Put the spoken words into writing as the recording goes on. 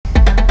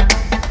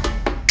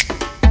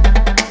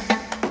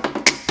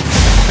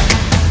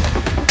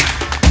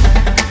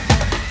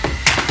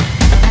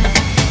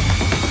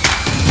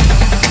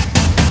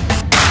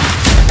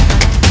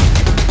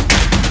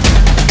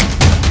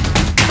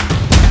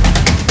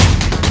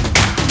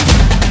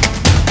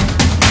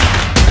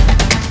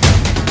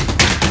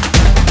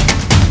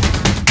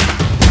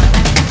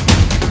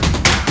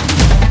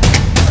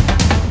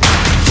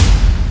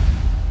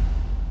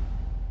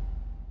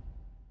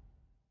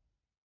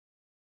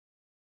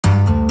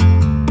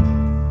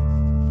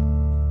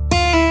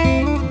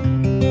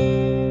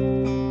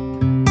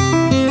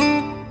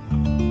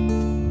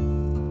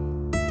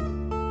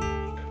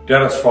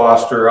Dennis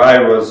Foster. I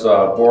was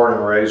born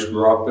and raised,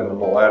 grew up in the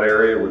Millette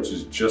area, which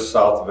is just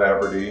south of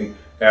Aberdeen,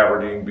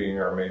 Aberdeen being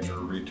our major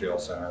retail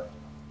center.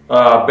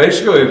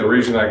 Basically, the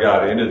reason I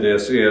got into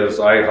this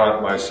is I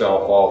hunt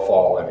myself all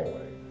fall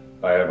anyway.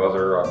 I have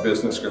other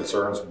business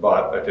concerns,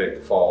 but I take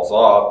the falls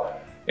off.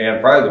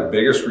 And probably the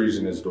biggest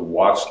reason is to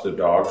watch the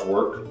dogs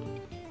work.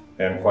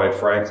 And quite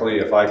frankly,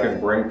 if I can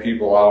bring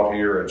people out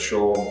here and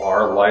show them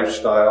our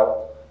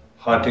lifestyle,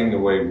 hunting the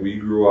way we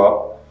grew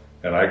up,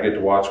 and I get to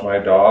watch my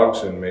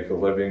dogs and make a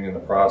living in the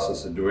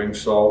process of doing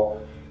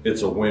so,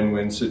 it's a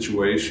win-win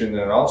situation.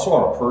 And also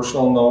on a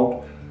personal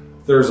note,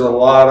 there's a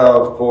lot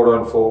of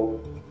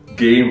quote-unquote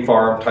game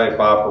farm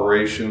type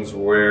operations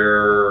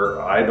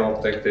where I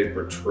don't think they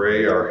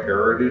portray our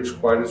heritage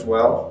quite as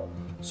well.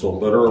 So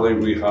literally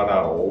we hunt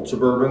out of old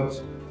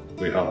Suburbans,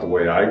 we hunt the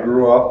way I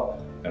grew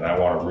up, and I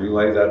want to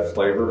relay that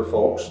flavor to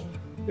folks.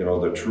 You know,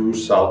 the true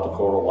South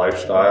Dakota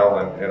lifestyle,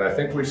 and I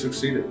think we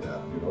succeeded in that.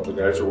 You know, the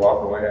guys are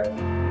walking away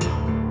happy.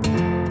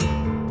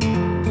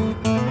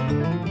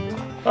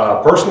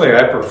 Personally,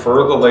 I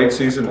prefer the late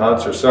season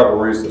hunts. There's several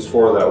reasons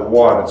for that.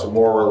 One, it's a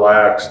more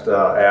relaxed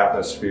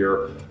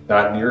atmosphere.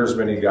 Not near as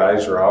many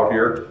guys are out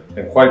here.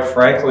 And quite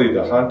frankly,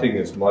 the hunting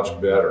is much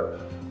better.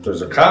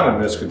 There's a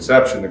common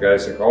misconception. The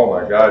guys think, oh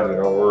my God, you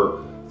know,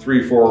 we're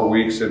 3-4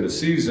 weeks into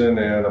season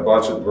and a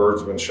bunch of the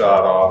birds have been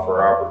shot off,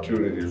 or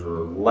opportunities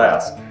are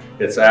less.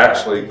 It's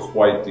actually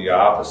quite the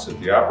opposite.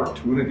 The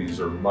opportunities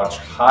are much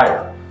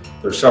higher.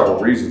 There's several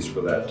reasons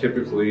for that.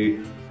 Typically,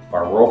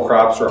 our row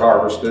crops are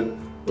harvested,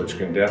 which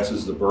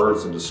condenses the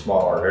birds into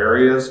smaller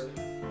areas.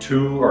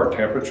 2, our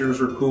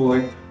temperatures are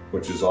cooling,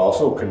 which is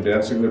also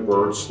condensing the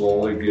birds,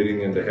 slowly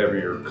getting into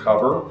heavier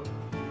cover.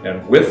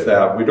 And with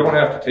that, we don't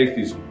have to take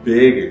these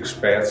big,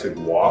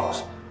 expansive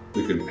walks.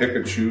 We can pick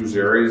and choose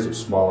areas of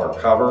smaller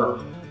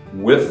cover.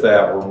 With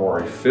that, we're more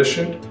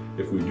efficient.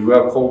 If we do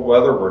have cold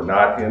weather, we're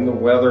not in the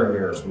weather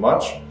near as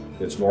much.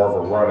 It's more of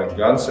a run and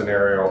gun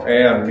scenario.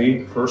 And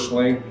me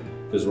personally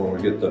is when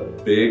we get the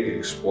big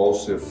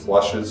explosive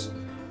flushes,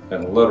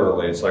 and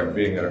literally it's like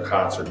being at a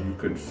concert. You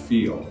can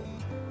feel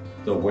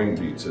the wing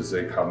beats as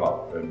they come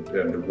up, and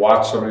to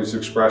watch somebody's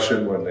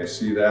expression when they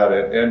see that,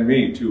 and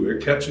me too,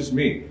 it catches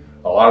me.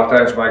 A lot of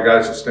times my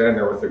guys will stand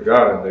there with a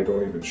gun and they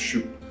don't even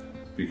shoot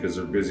because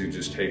they're busy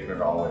just taking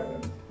it all in.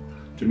 And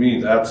to me,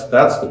 that's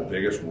the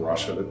biggest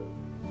rush of it.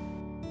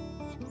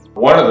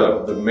 One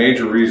of the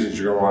major reasons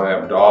you're going to want to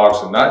have dogs,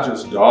 and not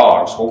just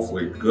dogs,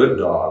 hopefully good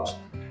dogs,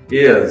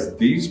 is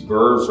these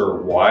birds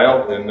are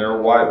wild and they're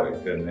wily,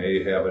 and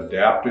they have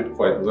adapted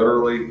quite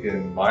literally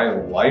in my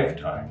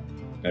lifetime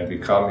and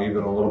become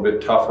even a little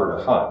bit tougher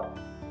to hunt.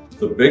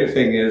 The big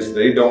thing is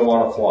they don't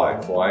want to fly.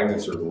 Flying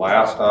is their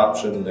last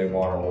option. They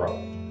want to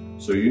run.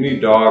 So you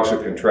need dogs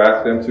that can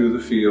track them through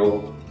the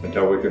field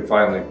until we can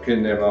finally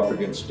pin them up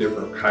against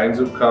different kinds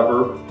of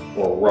cover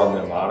or run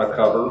them out of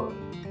cover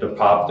to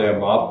pop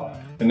them up.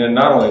 And then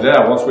not only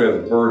that, once we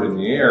have the bird in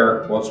the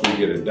air, once we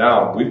get it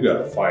down, we've got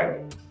to find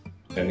it.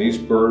 And these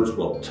birds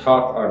will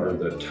tuck under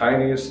the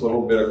tiniest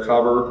little bit of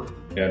cover.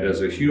 And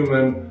as a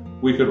human,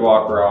 we could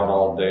walk around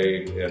all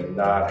day and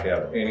not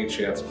have any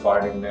chance of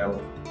finding them.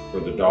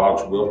 Where the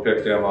dogs will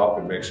pick them up.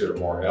 It makes it a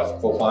more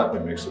ethical hunt.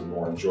 It makes it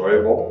more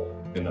enjoyable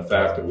in the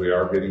fact that we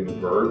are getting the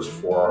birds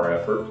for our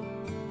effort.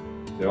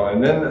 You know,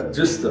 and then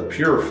just the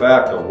pure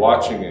fact of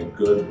watching a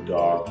good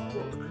dog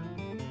work.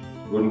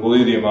 Wouldn't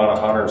believe the amount of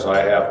hunters I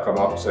have come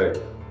up and say,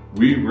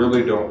 we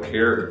really don't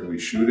care if we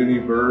shoot any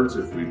birds.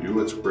 If we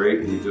do, it's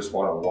great. We just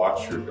want to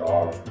watch your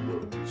dogs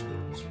work these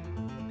birds.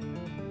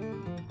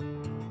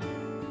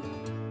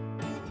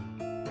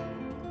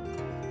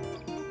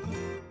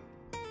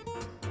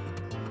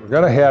 We're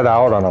going to head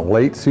out on a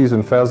late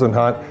season pheasant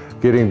hunt,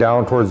 getting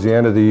down towards the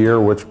end of the year,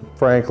 which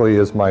frankly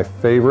is my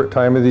favorite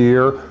time of the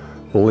year.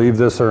 Believe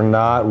this or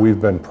not, we've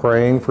been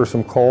praying for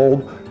some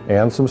cold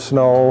and some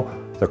snow.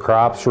 The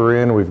crops are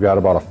in. We've got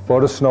about 1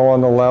 foot of snow on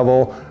the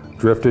level,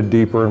 drifted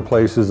deeper in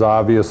places,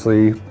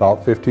 obviously,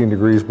 about 15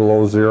 degrees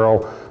below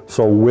zero.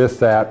 So with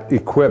that,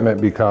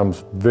 equipment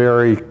becomes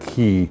very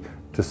key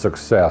to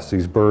success.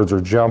 These birds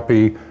are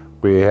jumpy.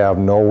 We have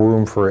no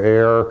room for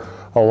air.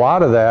 A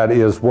lot of that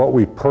is what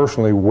we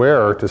personally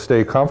wear to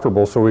stay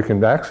comfortable so we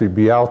can actually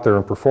be out there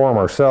and perform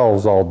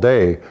ourselves all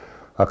day.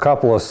 A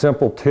couple of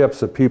simple tips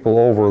that people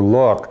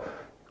overlook,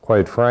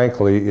 quite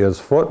frankly, is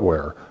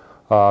footwear.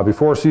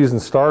 Before season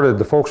started,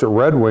 the folks at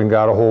Red Wing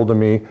got a hold of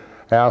me,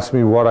 asked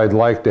me what I'd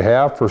like to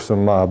have for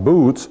some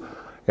boots,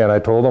 and I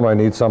told them I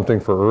need something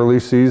for early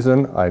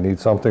season, I need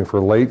something for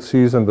late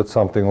season, but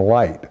something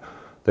light.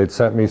 They'd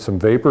sent me some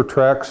Vapor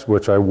Treks,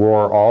 which I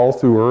wore all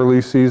through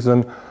early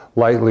season,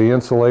 lightly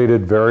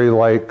insulated, very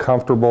light,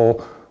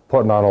 comfortable,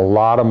 putting on a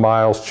lot of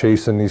miles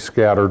chasing these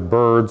scattered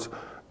birds.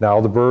 Now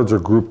the birds are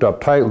grouped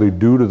up tightly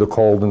due to the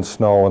cold and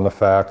snow and the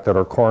fact that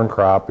our corn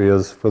crop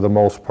is, for the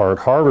most part,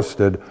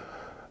 harvested.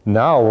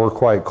 Now we're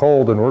quite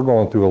cold and we're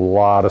going through a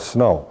lot of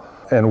snow.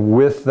 And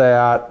with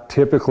that,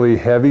 typically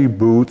heavy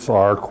boots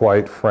are,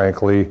 quite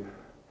frankly,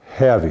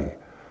 heavy.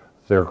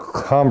 They're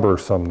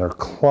cumbersome, they're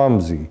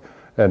clumsy,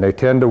 and they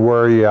tend to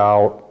wear you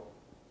out.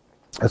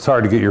 It's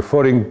hard to get your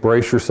footing,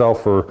 brace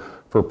yourself for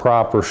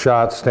proper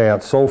shot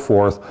stance, so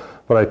forth.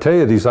 But I tell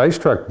you, these Ice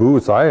Trek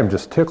boots, I am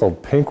just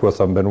tickled pink with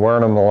them. Been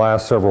wearing them the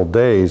last several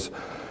days.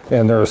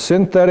 And they're a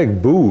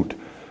synthetic boot,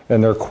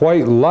 and they're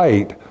quite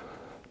light,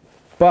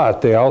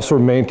 but they also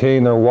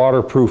maintain their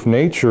waterproof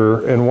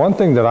nature. And one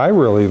thing that I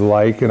really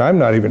like, and I'm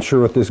not even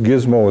sure what this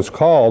gizmo is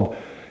called,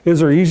 is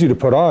they're easy to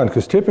put on,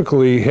 because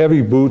typically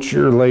heavy boots,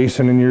 you're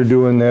lacing and you're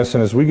doing this,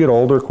 and as we get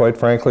older, quite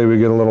frankly, we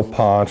get a little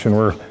paunch, and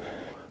we're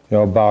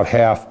about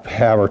have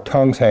our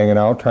tongues hanging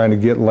out trying to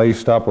get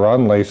laced up or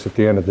unlaced at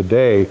the end of the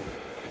day.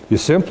 You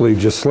simply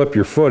just slip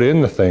your foot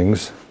into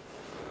things.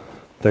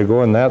 They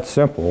go in that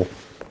simple,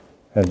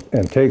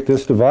 and take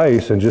this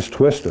device and just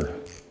twist her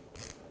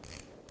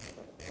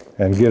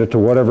and get it to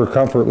whatever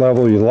comfort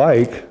level you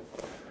like.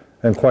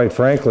 And quite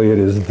frankly, it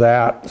is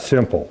that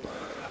simple.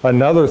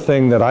 Another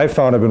thing that I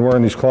found, I've been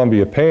wearing these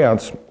Columbia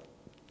pants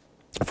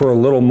for a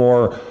little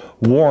more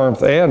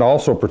warmth and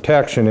also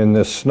protection in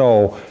this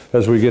snow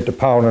as we get to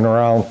pounding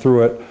around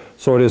through it,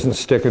 so it isn't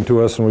sticking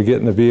to us and we get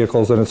in the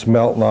vehicles and it's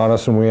melting on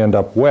us and we end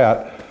up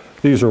wet.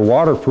 These are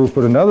waterproof,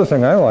 but another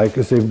thing I like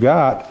is they've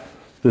got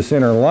this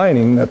inner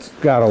lining that's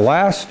got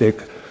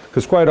elastic,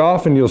 because quite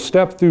often you'll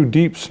step through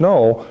deep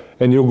snow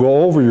and you'll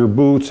go over your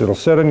boots, it'll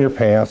sit on your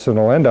pants, and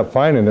it'll end up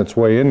finding its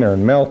way in there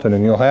and melting,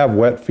 and you'll have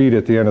wet feet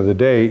at the end of the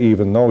day,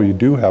 even though you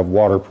do have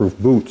waterproof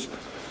boots.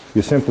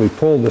 You simply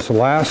pull this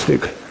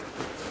elastic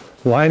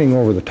lining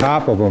over the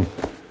top of them.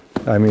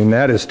 I mean,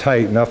 that is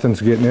tight,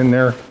 nothing's getting in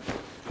there.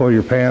 Pull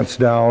your pants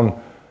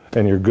down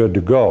and you're good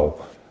to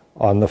go.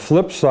 On the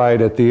flip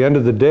side, at the end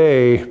of the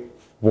day,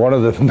 one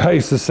of the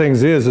nicest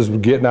things is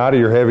getting out of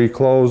your heavy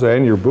clothes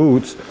and your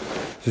boots.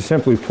 You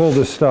simply pull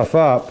this stuff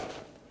up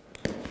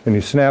and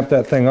you snap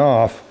that thing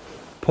off,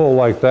 pull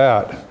like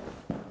that,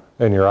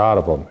 and you're out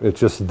of them. It's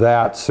just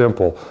that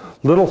simple.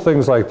 Little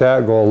things like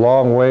that go a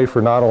long way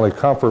for not only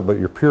comfort, but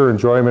your pure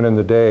enjoyment in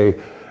the day.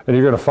 And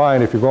you're gonna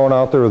find if you're going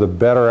out there with a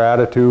better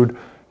attitude,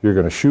 you're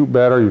gonna shoot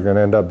better, you're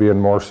gonna end up being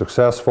more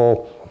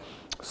successful.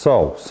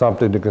 So,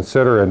 something to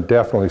consider, and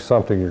definitely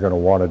something you're gonna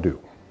wanna do.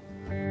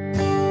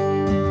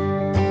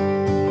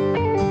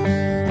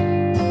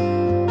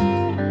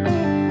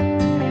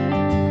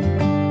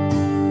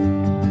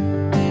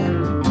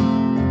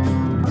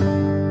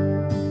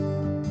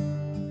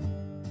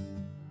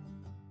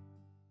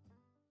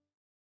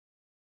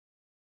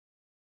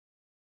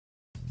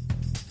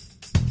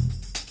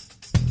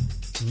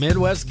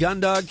 Midwest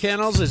Gun Dog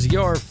Kennels is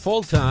your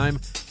full-time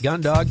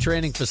gun dog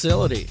training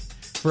facility.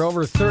 For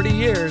over 30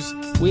 years,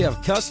 we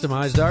have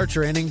customized our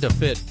training to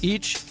fit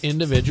each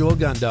individual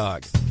gun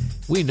dog.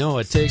 We know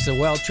it takes a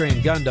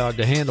well-trained gun dog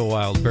to handle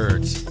wild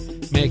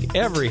birds. Make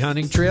every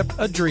hunting trip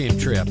a dream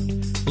trip.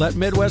 Let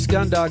Midwest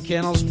Gun Dog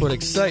Kennels put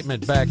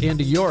excitement back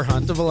into your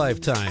hunt of a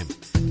lifetime.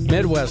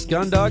 Midwest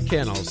Gun Dog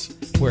Kennels,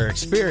 where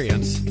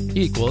experience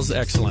equals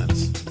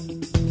excellence.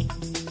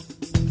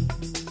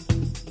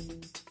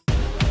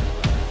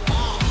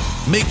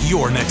 Make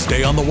your next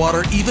day on the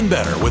water even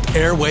better with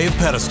Airwave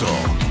Pedestal,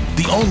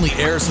 the only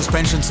air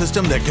suspension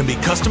system that can be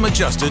custom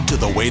adjusted to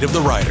the weight of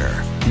the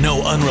rider.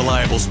 No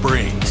unreliable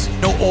springs,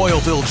 no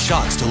oil-filled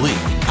shocks to leak.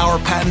 Our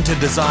patented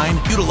design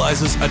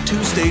utilizes a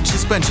two-stage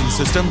suspension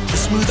system to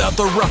smooth out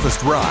the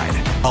roughest ride,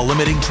 while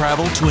limiting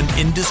travel to an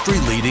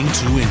industry-leading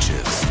 2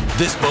 inches.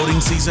 This boating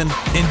season,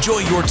 enjoy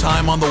your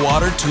time on the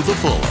water to the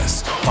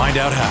fullest. Find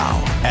out how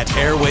at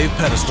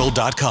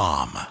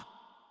airwavepedestal.com.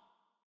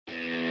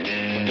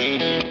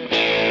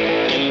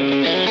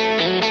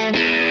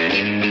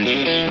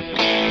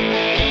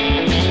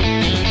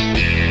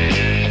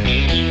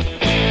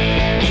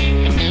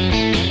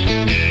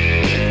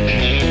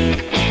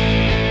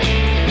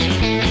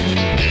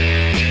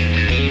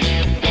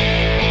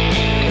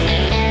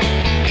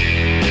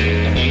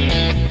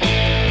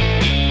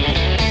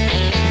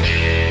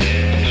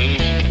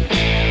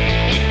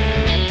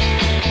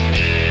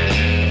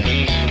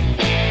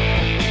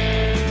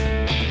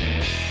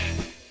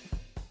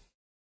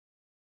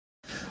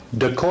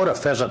 Dakota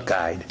Pheasant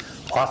Guide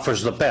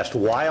offers the best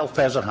wild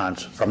pheasant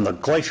hunts from the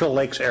Glacial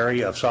Lakes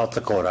area of South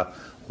Dakota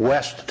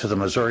west to the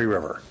Missouri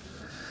River.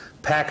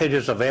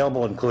 Packages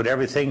available include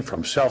everything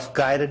from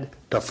self-guided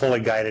to fully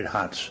guided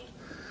hunts.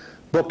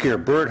 Book your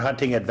bird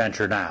hunting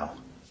adventure now.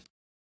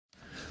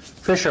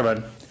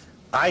 Fishermen,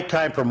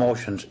 iTime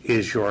Promotions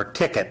is your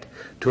ticket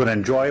to an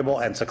enjoyable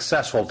and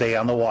successful day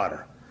on the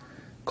water.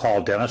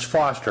 Call Dennis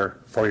Foster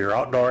for your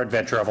outdoor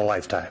adventure of a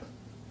lifetime.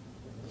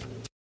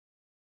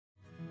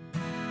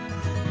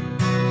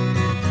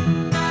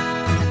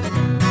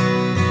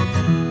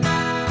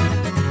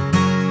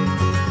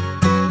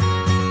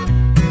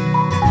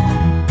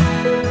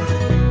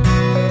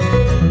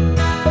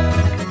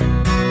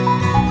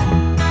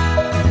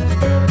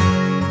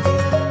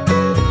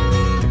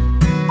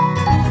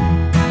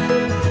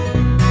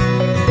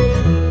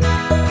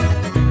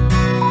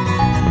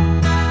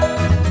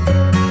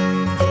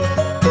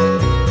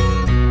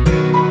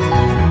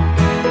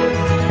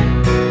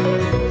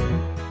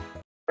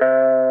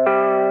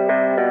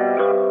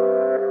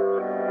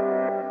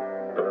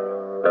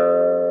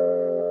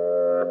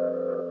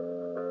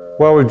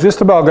 Well, we've just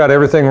about got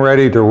everything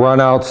ready to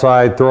run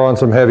outside, throw on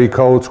some heavy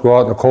coats, go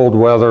out in the cold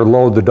weather,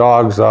 load the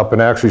dogs up,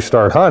 and actually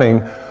start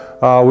hunting.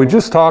 We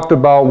just talked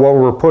about what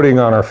we're putting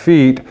on our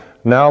feet.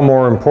 Now,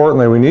 more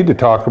importantly, we need to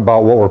talk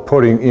about what we're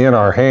putting in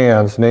our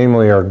hands,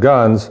 namely our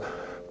guns,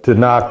 to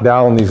knock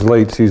down these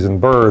late season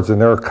birds.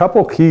 And there are a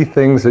couple key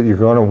things that you're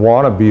going to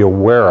want to be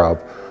aware of.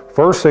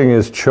 First thing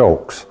is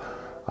chokes.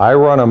 I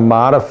run a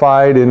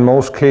modified in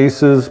most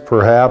cases,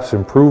 perhaps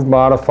improved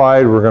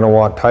modified. We're going to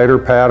want tighter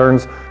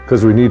patterns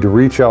because we need to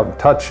reach out and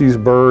touch these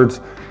birds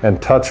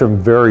and touch them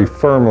very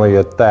firmly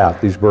at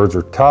that. These birds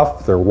are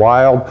tough, they're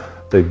wild,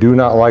 they do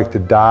not like to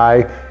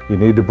die. You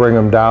need to bring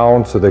them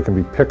down so they can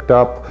be picked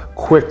up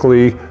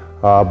quickly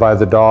by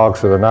the dog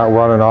so they're not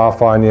running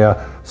off on you,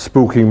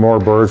 spooking more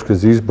birds,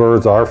 because these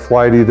birds are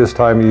flighty this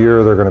time of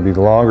year. They're going to be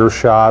longer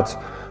shots.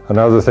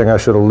 Another thing I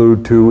should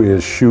allude to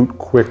is shoot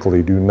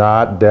quickly. Do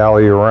not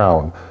dally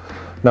around.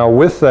 Now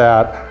with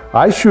that,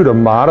 I shoot a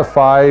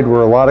modified,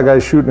 where a lot of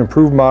guys shoot an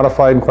improved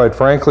modified, and quite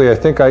frankly, I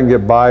think I can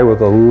get by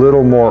with a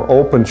little more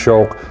open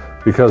choke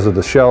because of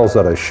the shells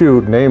that I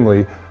shoot,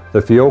 namely the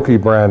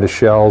Fiocchi brand of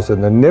shells.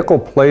 And the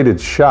nickel-plated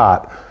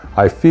shot,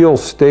 I feel,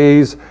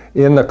 stays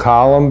in the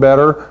column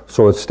better,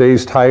 so it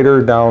stays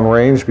tighter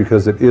downrange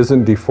because it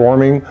isn't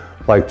deforming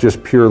like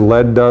just pure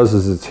lead does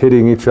as it's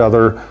hitting each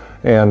other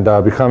and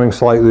becoming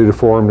slightly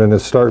deformed, and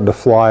it's starting to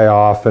fly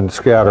off and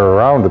scatter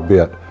around a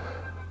bit.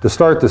 To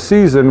start the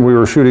season, we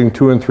were shooting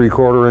 2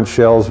 3/4 inch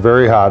shells,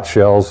 very hot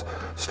shells.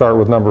 Start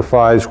with number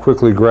 5s,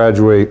 quickly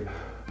graduate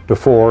to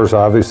 4s.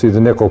 Obviously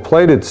the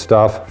nickel-plated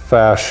stuff,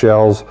 fast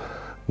shells.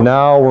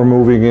 Now we're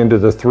moving into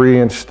the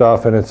 3-inch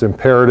stuff, and it's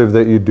imperative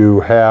that you do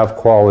have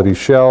quality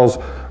shells.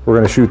 We're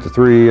going to shoot the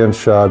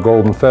 3-inch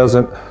golden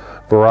pheasant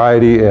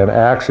variety, and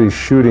actually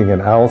shooting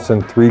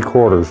 1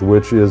 3/4 ounces,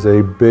 which is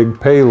a big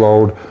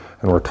payload.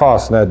 And we're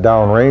tossing that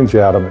downrange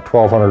at them at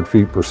 1,200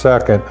 feet per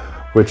second,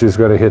 which is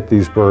going to hit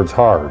these birds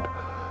hard.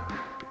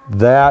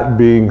 That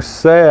being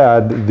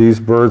said, these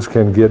birds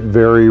can get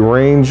very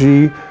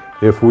rangy.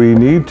 If we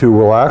need to,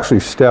 we'll actually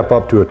step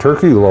up to a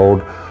turkey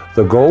load.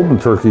 The golden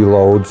turkey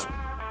loads,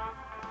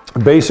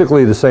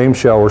 basically the same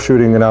shell. We're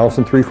shooting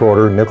 1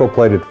 3/4 ounce,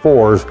 nickel-plated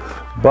 4s,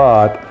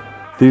 but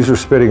these are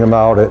spitting them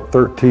out at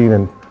 13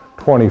 and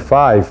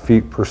 25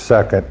 feet per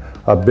second.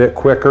 A bit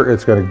quicker.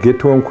 It's going to get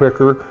to them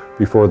quicker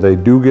before they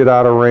do get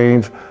out of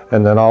range,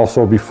 and then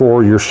also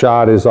before your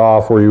shot is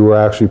off where you were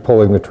actually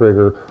pulling the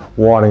trigger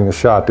wanting the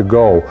shot to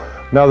go.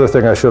 Another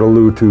thing I should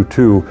allude to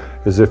too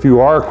is if you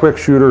are a quick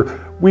shooter,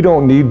 we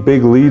don't need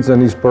big leads on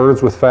these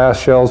birds with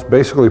fast shells.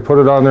 Basically put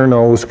it on their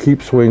nose,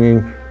 keep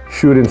swinging,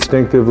 shoot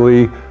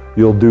instinctively,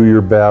 you'll do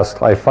your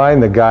best. I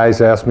find the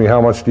guys ask me, how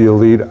much do you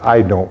lead?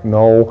 I don't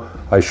know.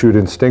 I shoot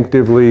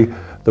instinctively.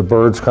 The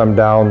birds come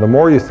down. The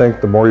more you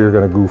think, the more you're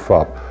going to goof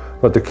up.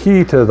 But the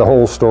key to the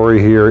whole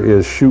story here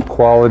is shoot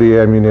quality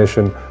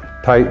ammunition,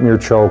 tighten your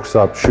chokes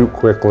up, shoot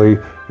quickly.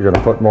 You're going to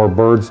put more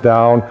birds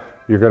down.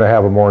 You're going to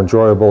have a more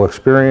enjoyable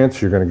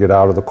experience. You're going to get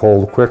out of the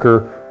cold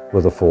quicker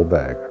with a full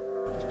bag.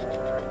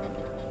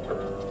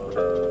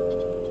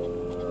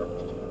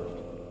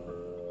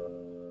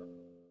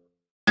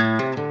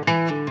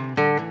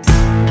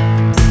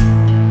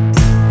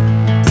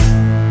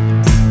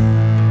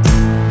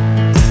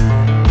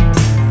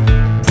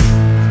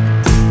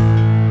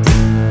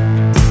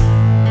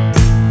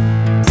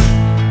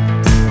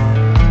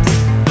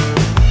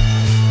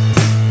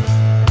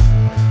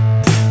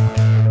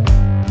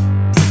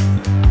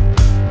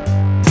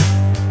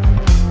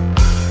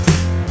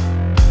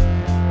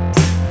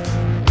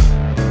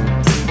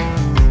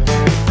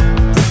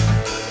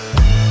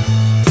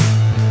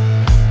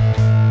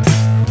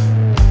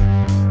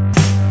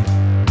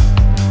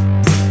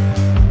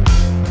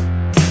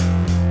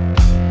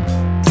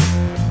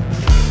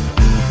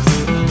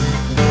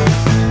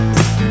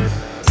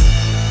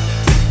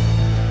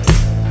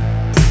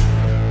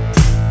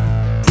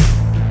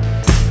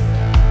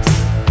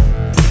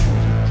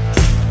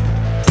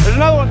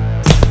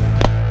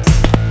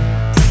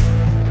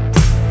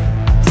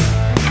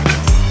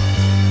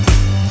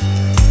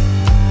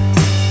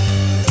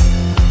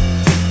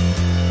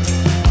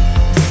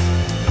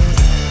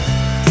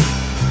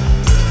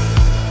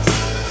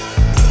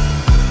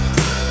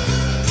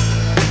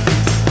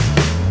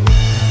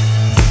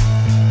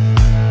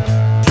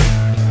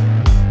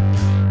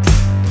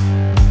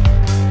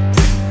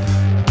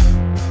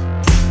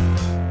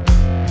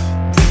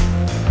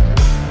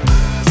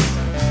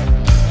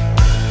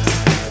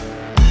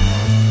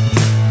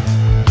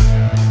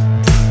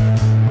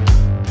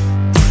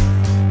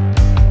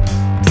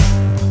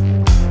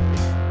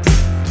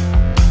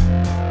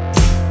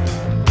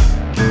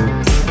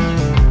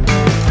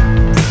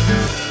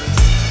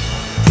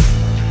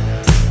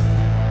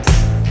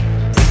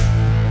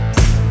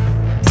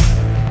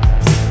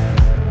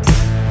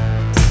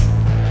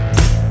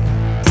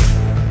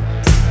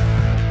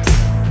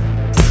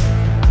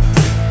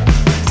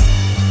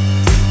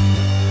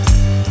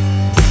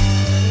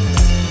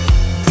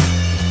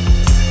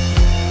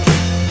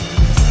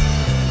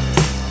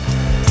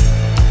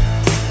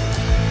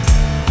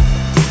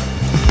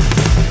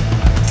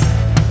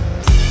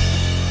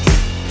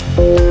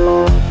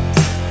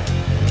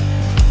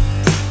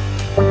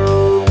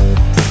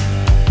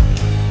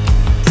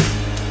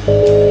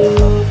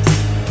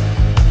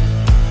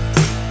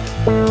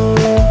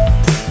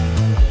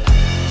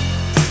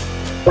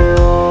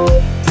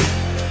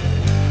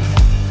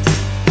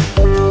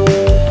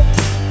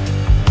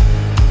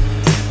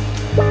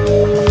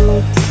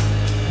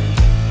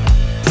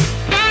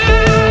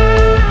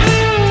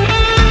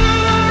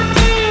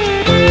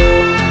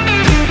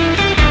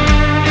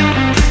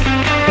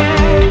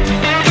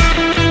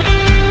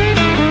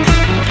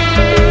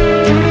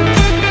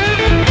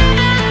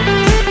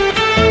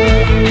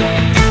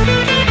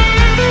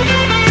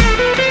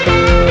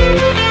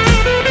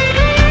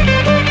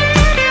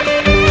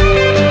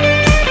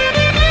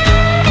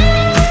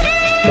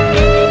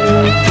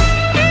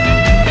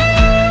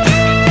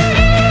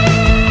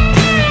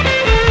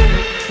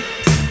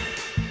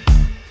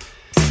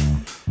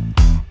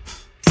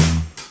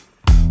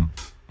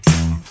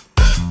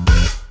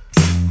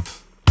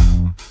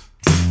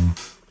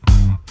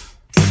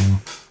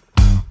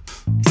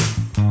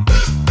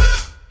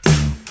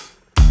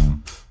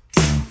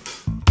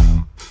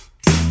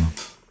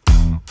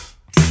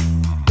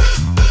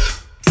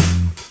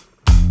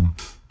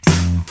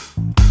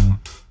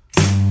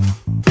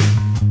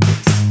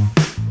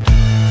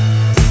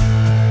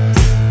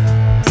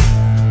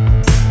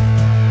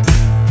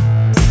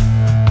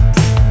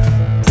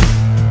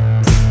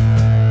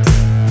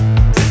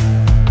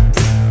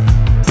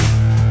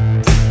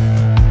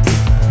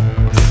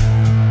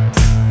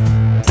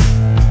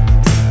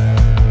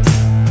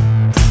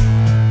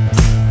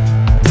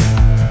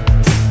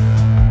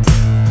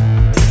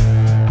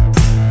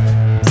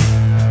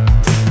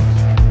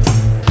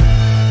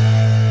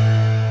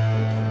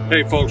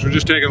 Hey folks, we're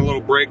just taking a little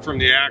break from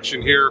the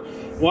action here.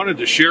 Wanted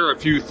to share a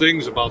few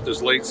things about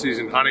this late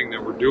season hunting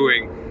that we're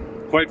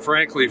doing. Quite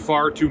frankly,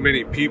 far too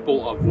many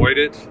people avoid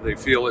it. They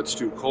feel it's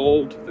too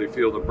cold. They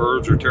feel the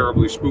birds are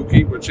terribly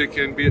spooky, which they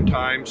can be at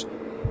times.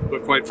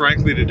 But quite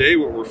frankly, today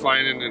what we're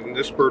finding in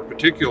this bird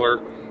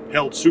particular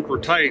held super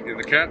tight in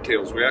the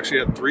cattails. We actually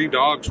had 3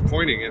 dogs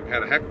pointing it,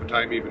 had a heck of a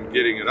time even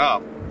getting it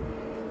up.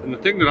 And the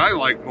thing that I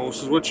like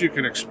most is what you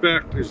can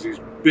expect is these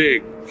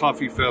big,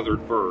 puffy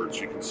feathered birds.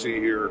 You can see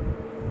here,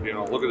 you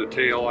know, look at the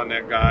tail on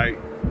that guy.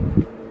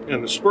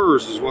 And the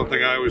spurs is one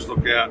thing I always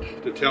look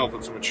at to tell if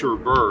it's a mature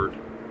bird.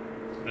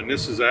 And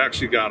this has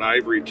actually got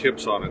ivory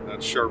tips on it.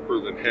 That's sharper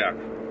than heck.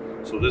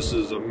 So this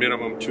is a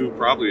minimum 2,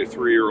 probably a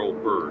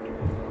 3-year-old bird.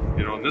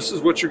 You know, and this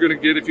is what you're going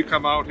to get if you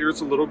come out here.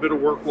 It's a little bit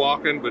of work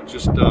walking, but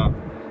just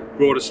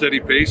go at a steady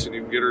pace and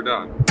you can get her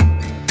done.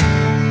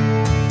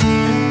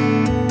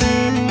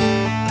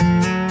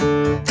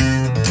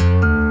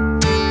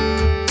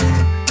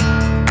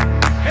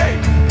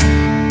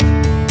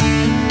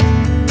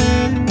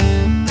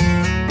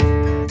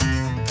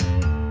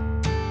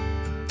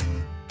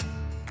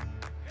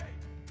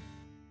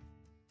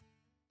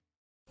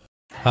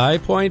 High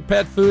Point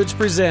Pet Foods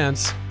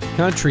presents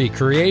Country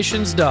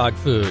Creations Dog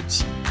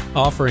Foods,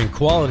 offering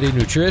quality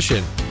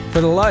nutrition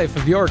for the life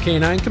of your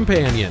canine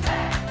companion.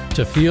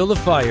 To fuel the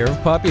fire of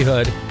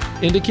puppyhood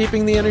into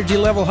keeping the energy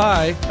level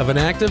high of an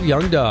active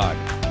young dog,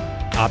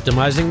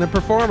 optimizing the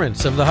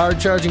performance of the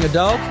hard-charging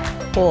adult,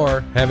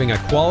 or having a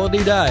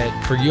quality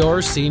diet for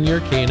your senior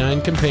canine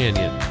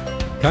companion.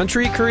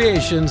 Country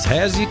Creations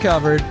has you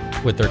covered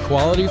with their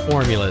quality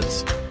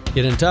formulas.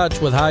 Get in touch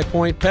with High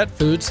Point Pet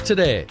Foods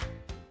today.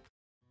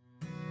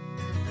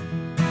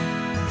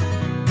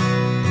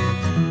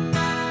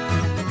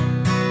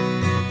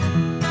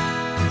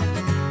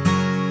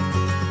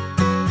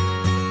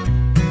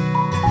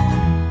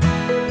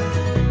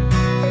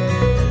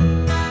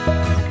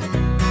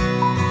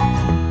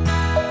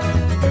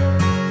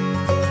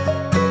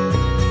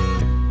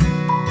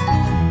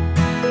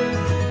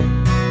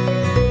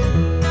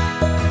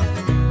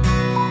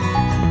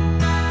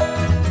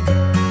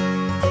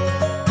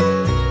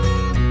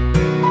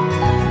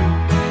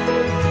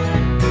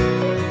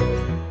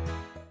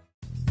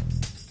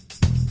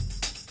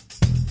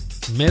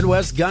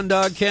 Midwest Gun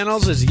Dog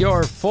Kennels is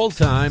your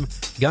full-time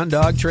gun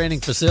dog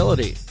training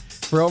facility.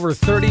 For over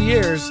 30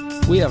 years,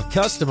 we have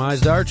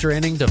customized our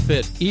training to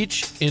fit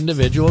each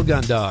individual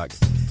gun dog.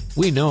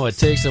 We know it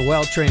takes a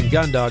well-trained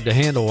gun dog to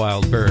handle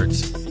wild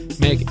birds.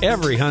 Make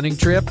every hunting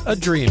trip a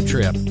dream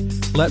trip.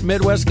 Let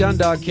Midwest Gun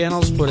Dog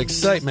Kennels put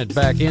excitement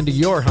back into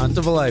your hunt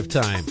of a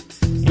lifetime.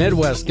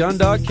 Midwest Gun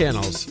Dog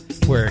Kennels,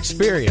 where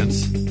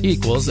experience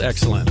equals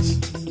excellence.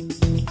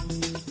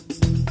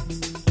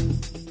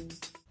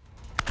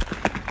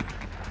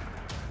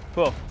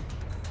 Well,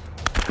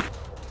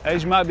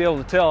 as you might be able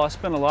to tell, I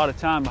spend a lot of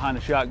time behind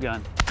the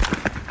shotgun.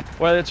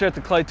 Whether it's at the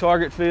clay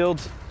target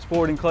fields,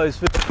 sporting clays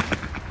fields,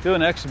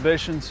 doing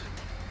exhibitions,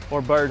 or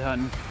bird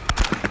hunting,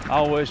 I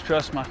always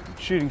trust my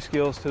shooting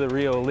skills to the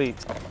Rio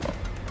Elites.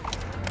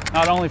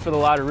 Not only for the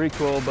lighter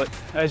recoil, but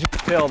as you can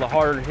tell, the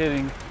harder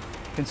hitting,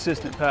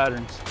 consistent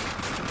patterns.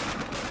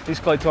 These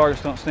clay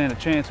targets don't stand a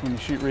chance when you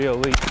shoot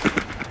Rio Elites.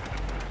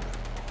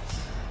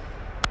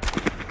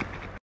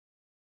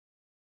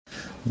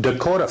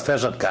 Dakota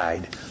Pheasant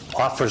Guide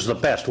offers the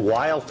best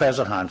wild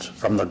pheasant hunts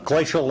from the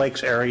Glacial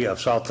Lakes area of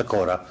South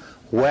Dakota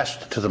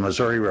west to the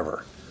Missouri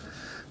River.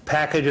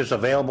 Packages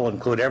available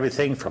include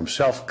everything from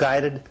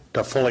self-guided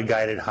to fully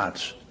guided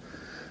hunts.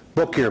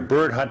 Book your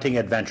bird hunting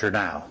adventure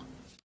now.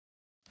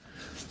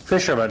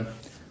 Fishermen,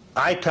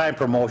 iTime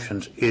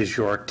Promotions is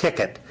your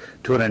ticket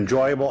to an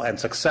enjoyable and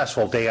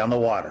successful day on the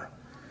water.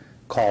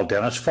 Call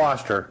Dennis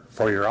Foster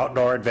for your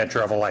outdoor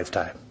adventure of a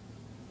lifetime.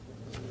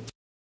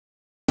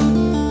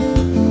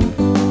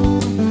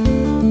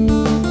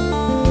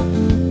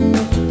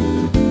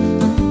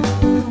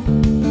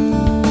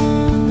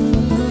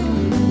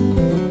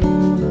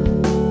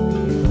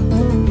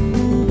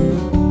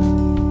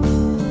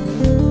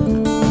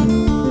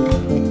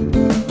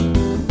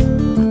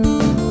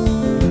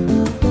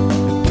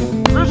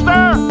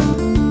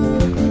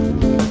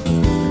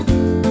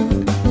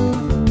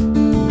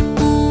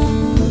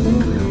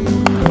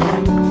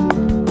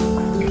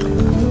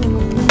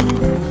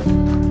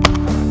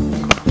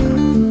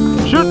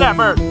 Shoot that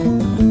bird!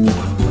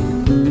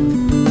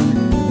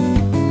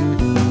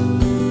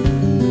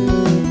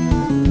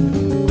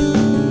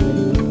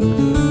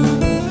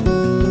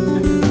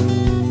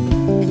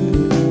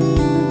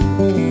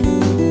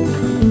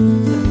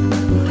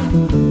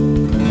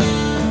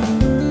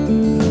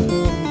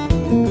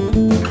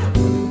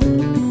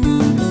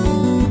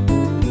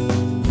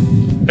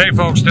 Hey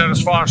folks,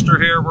 Dennis Foster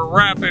here. We're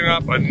wrapping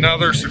up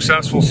another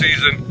successful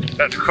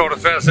season at Dakota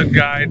Pheasant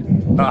Guide.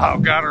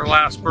 Got our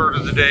last bird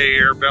of the day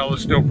here.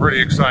 Bella's still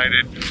pretty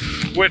excited,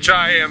 which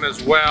I am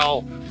as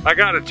well. I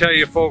gotta tell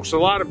you folks, a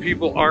lot of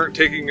people aren't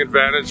taking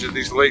advantage of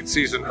these late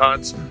season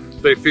hunts.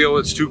 They feel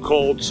it's too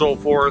cold, so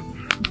forth.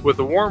 With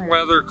the warm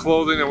weather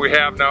clothing that we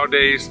have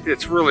nowadays,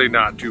 it's really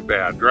not too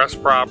bad. Dress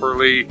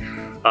properly,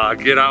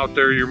 Get out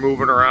there, you're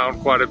moving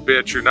around quite a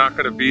bit, you're not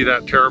going to be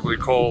that terribly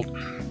cold.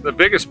 The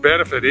biggest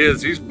benefit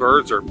is these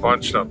birds are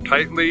bunched up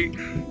tightly.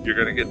 You're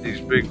going to get these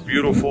big,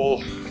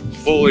 beautiful,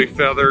 fully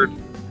feathered,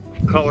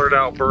 colored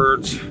out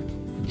birds,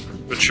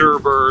 mature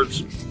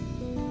birds.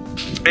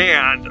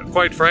 And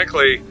quite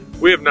frankly,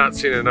 we have not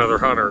seen another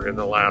hunter in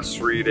the last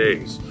 3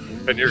 days.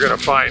 And you're going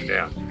to find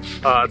that.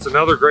 It's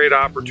another great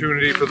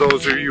opportunity for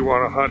those of you who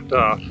want to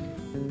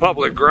hunt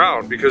public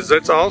ground, because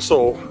that's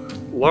also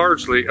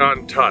largely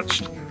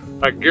untouched.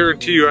 I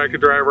guarantee you I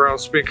could drive around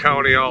Spink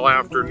County all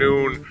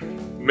afternoon,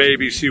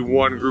 maybe see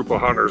one group of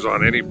hunters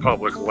on any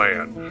public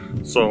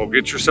land. So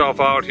get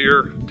yourself out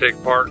here,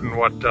 take part in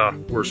what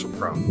we're so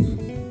proud of.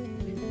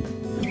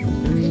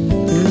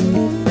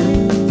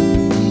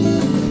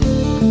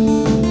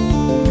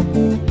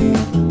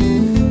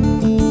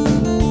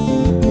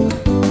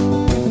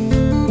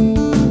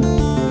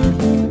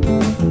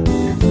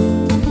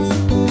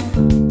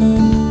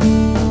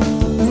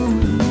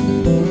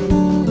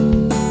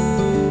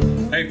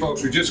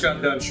 We just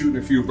got done shooting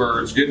a few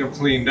birds, getting them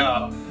cleaned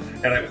up,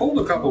 and I pulled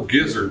a couple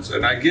gizzards,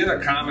 and I get a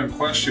common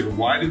question: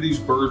 why do these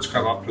birds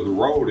come up to the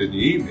road in the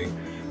evening?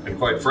 And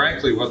quite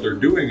frankly, what they're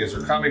doing is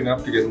they're coming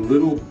up to get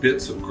little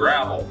bits of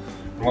gravel,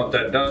 and what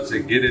that does,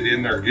 they get it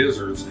in their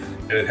gizzards,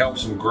 and it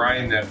helps them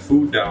grind that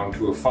food down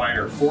to a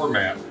finer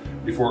format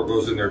before it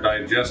goes in their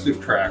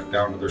digestive tract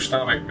down to their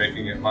stomach,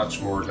 making it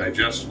much more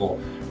digestible.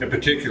 In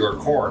particular,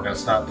 corn.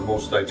 That's not the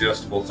most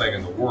digestible thing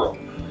in the world.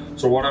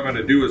 So what I'm going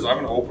to do is I'm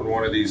going to open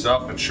one of these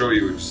up and show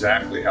you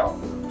exactly how it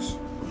works.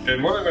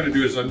 And what I'm going to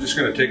do is I'm just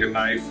going to take a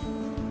knife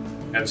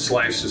and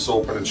slice this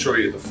open and show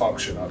you the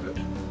function of it.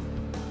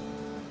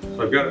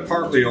 So I've got it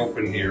partly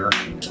open here.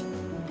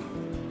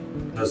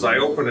 As I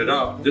open it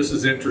up, this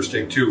is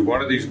interesting too.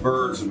 One of these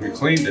birds, when we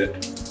cleaned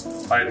it,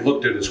 I had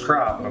looked at his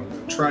crop, and I'm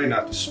going to try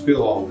not to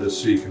spill all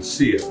this so you can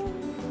see it.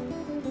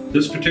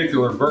 This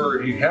particular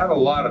bird, he had a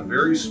lot of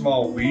very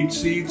small weed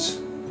seeds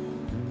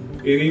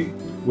in him,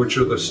 which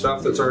are the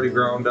stuff that's already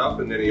ground up,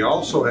 and then he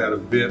also had a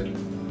bit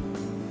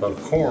of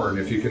corn,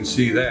 if you can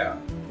see that.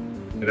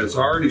 And it's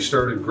already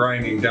started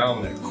grinding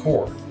down that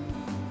corn.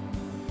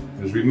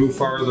 As we move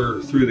farther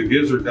through the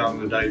gizzard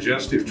down the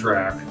digestive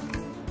tract,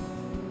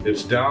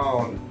 it's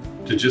down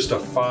to just a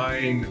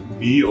fine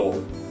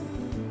meal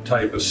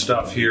type of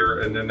stuff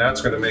here, and then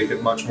that's going to make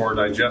it much more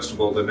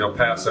digestible. Then they'll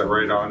pass that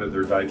right on to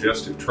their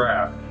digestive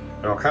tract.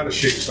 And I'll kind of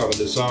shake some of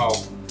this out,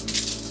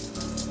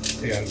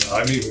 and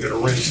I'm even going to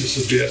rinse this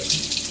a bit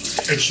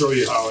and show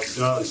you how it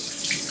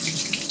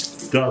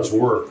does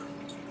work.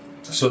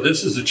 So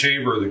this is the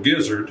chamber of the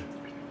gizzard.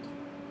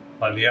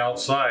 On the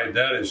outside,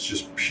 that is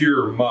just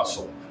pure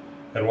muscle.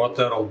 And what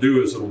that'll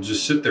do is it'll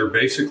just sit there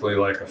basically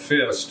like a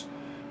fist,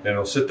 and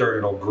it'll sit there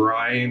and it'll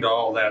grind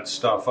all that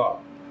stuff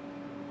up.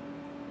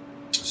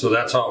 So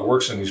that's how it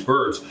works in these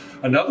birds.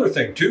 Another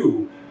thing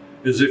too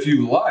is, if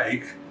you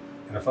like,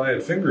 and if I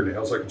had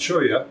fingernails I could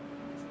show you,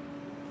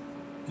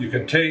 you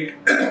can take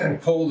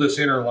and pull this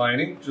inner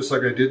lining just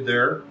like I did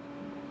there,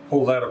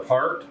 pull that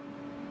apart,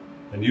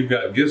 and you've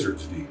got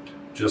gizzards to eat,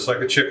 just like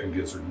a chicken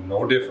gizzard,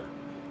 no different.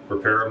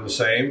 Prepare them the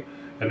same,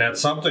 and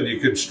that's something you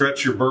can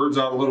stretch your birds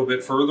out a little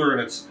bit further, and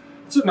it's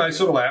a nice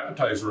little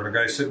appetizer when a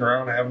guy's sitting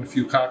around having a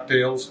few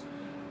cocktails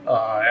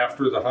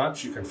after the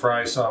hunt. You can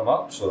fry some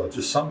up, so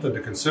just something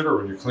to consider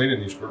when you're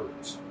cleaning these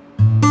birds.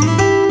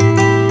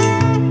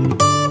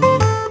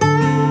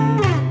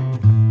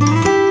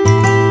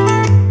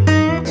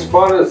 As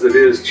fun as it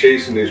is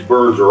chasing these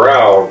birds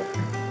around,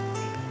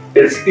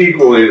 it's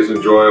equally as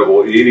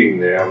enjoyable eating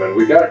them. And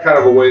we got kind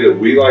of a way that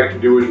we like to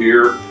do it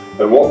here.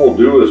 And what we'll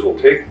do is we'll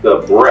take the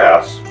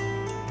breasts,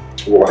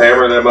 we'll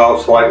hammer them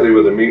out slightly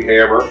with a meat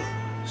hammer,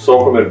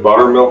 soak them in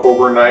buttermilk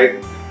overnight.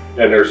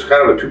 And there's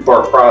kind of a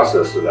two-part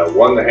process to that.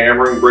 One, the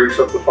hammering breaks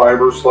up the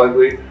fibers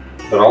slightly,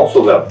 and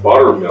also that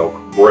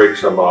buttermilk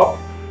breaks them up.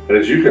 And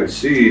as you can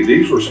see,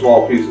 these were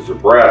small pieces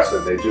of breast,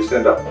 and they just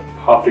end up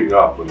puffing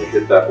up when they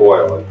hit that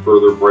oil. It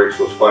further breaks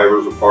those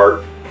fibers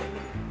apart.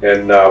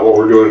 And what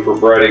we're doing for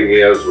breading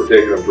is we're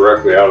taking them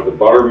directly out of the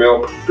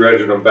buttermilk,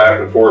 dredging them back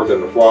and forth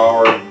in the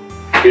flour,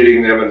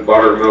 hitting them in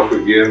buttermilk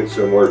again,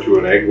 similar to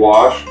an egg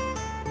wash.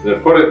 And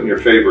then put it in your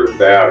favorite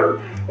batter.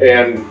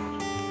 And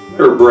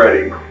for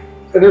breading,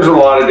 and there's a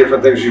lot of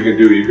different things you can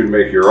do. You can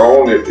make your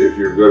own if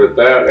you're good at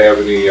that, have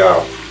any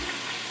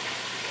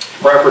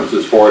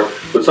preferences for it.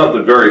 But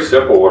something very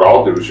simple, what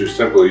I'll do is just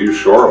simply use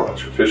shore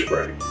lunch for fish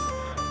breading.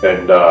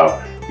 And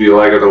if you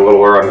like it a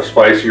little on the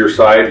spicier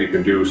side, you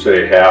can do,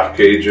 say, half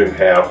Cajun,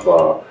 half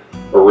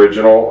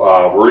original.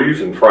 We're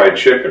using fried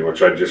chicken,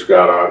 which I just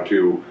got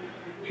onto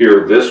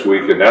here this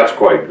week, and that's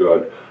quite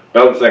good.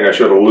 Another thing I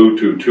should allude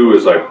to too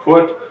is I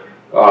put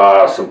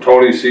some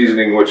Tony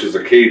seasoning, which is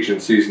a Cajun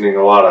seasoning,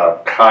 a lot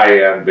of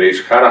cayenne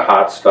based, kind of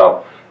hot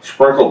stuff.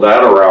 Sprinkled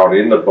that around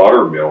in the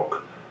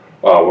buttermilk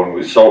when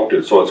we soaked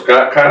it. So it's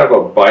got kind of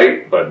a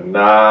bite, but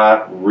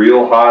not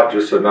real hot,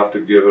 just enough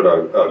to give it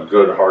a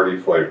good hearty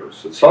flavor.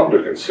 So it's something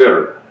to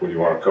consider when you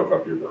want to cook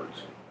up your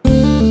birds.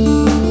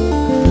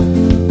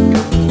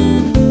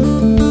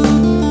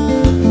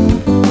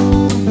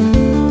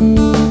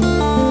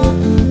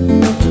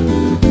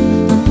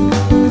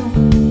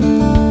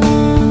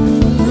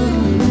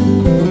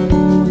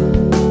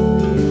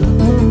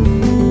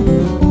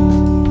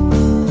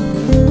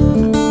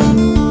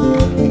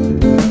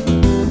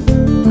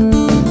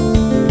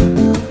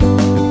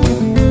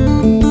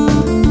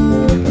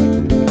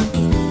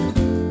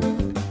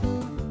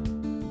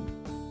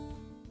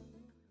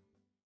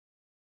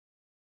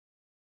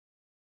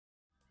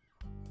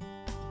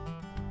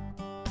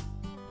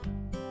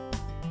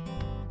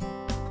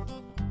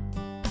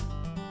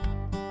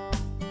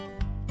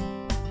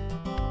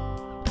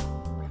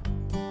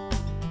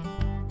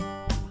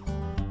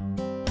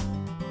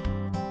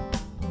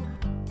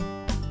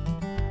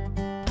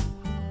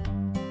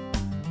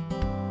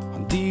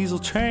 diesel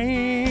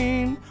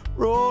train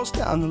rolls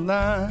down the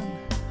line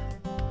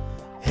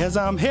as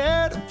I'm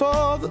headed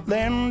for the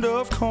land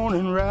of corn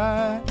and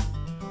rye.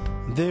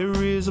 There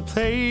is a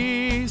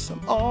place I'm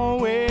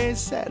always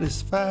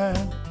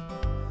satisfied,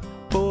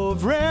 full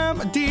of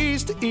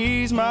remedies to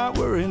ease my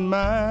worried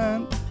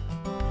mind,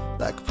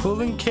 like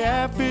pulling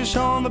catfish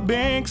on the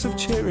banks of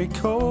Cherry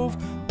Cove,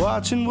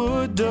 watching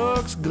wood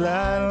ducks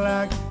glide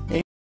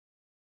like